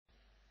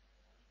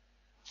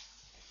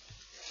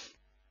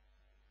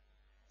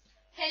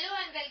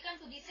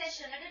the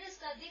session, let us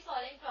discuss the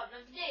following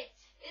problem today.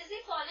 Is the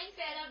following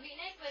pair of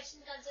linear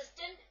equation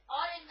consistent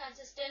or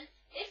inconsistent?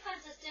 If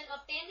consistent,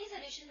 obtain the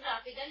solution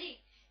graphically.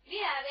 We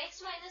have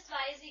x minus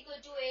y is equal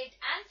to 8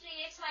 and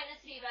 3x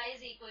minus 3y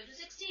is equal to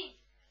 16.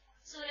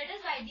 So let us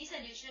write the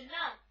solution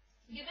now.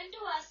 Given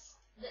to us,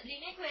 the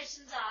linear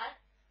equations are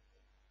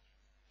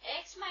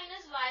x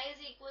minus y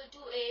is equal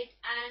to 8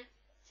 and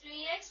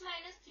 3x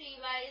minus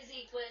 3y is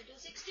equal to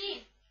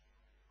 16.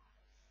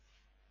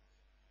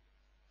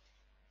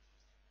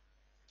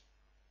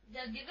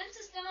 The given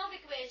system of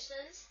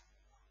equations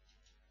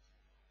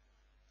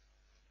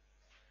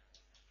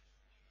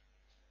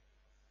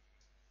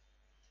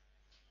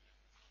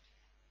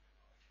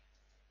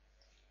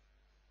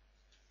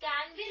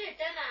can be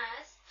written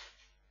as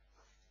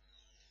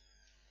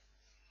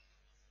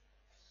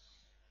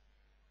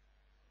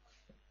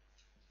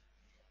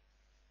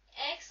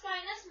x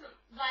minus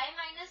y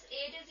minus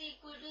 8 is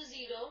equal to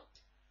 0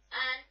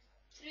 and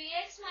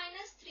 3x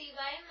minus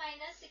 3y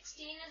minus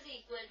 16 is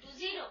equal to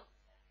 0.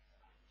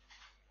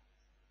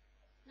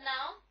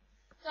 Now,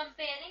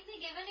 comparing the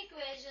given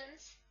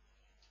equations,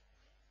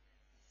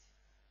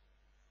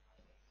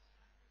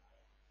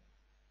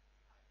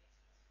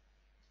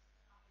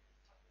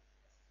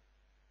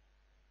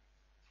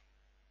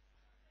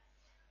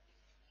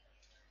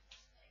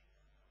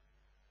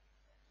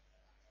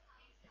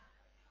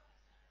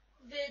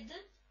 with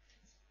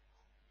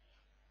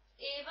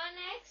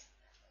a1x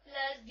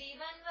plus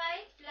b1y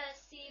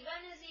plus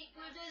c1 is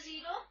equal to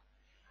 0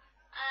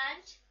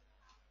 and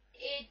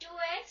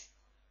a2x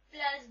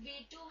plus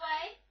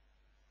b2y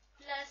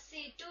plus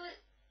c2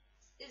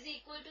 is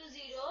equal to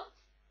 0,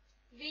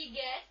 we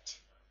get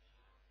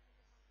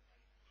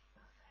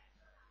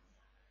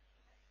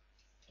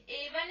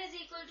a1 is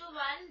equal to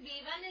 1,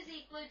 b1 is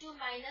equal to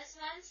minus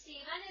 1,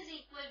 c1 is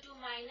equal to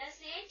minus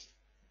 8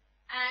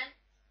 and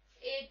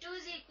a2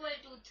 is equal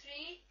to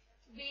 3,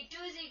 b2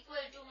 is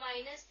equal to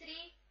minus 3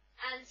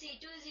 and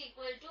c2 is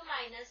equal to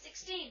minus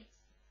 16.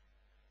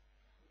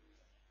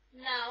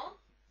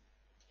 Now,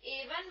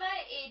 a1 by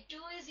a2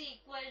 is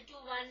equal to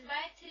 1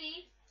 by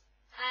 3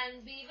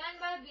 and b1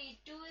 by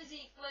b2 is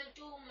equal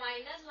to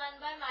minus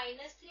 1 by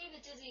minus 3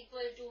 which is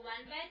equal to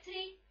 1 by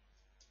 3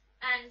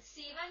 and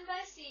c1 by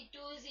c2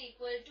 is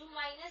equal to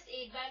minus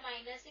 8 by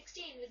minus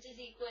 16 which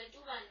is equal to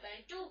 1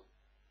 by 2.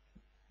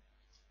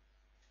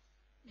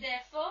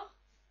 Therefore,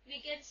 we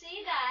can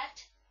say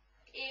that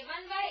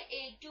a1 by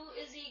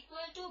a2 is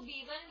equal to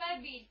b1 by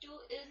b2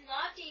 is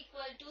not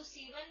equal to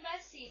c1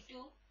 by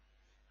c2.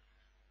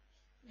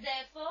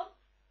 Therefore,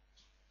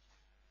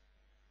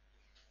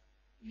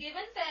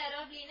 given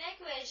pair of linear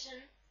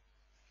equation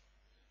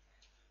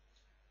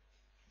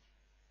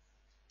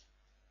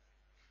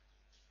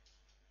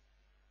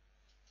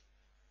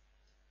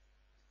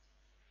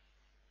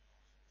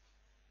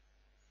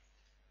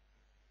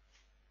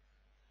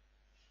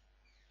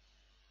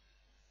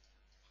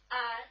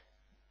are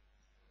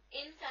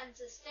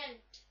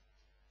inconsistent.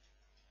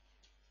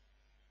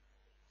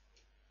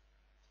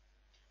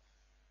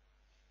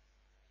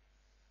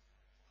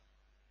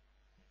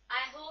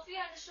 I hope you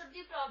understood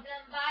the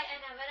problem. Bye and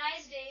have a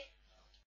nice day.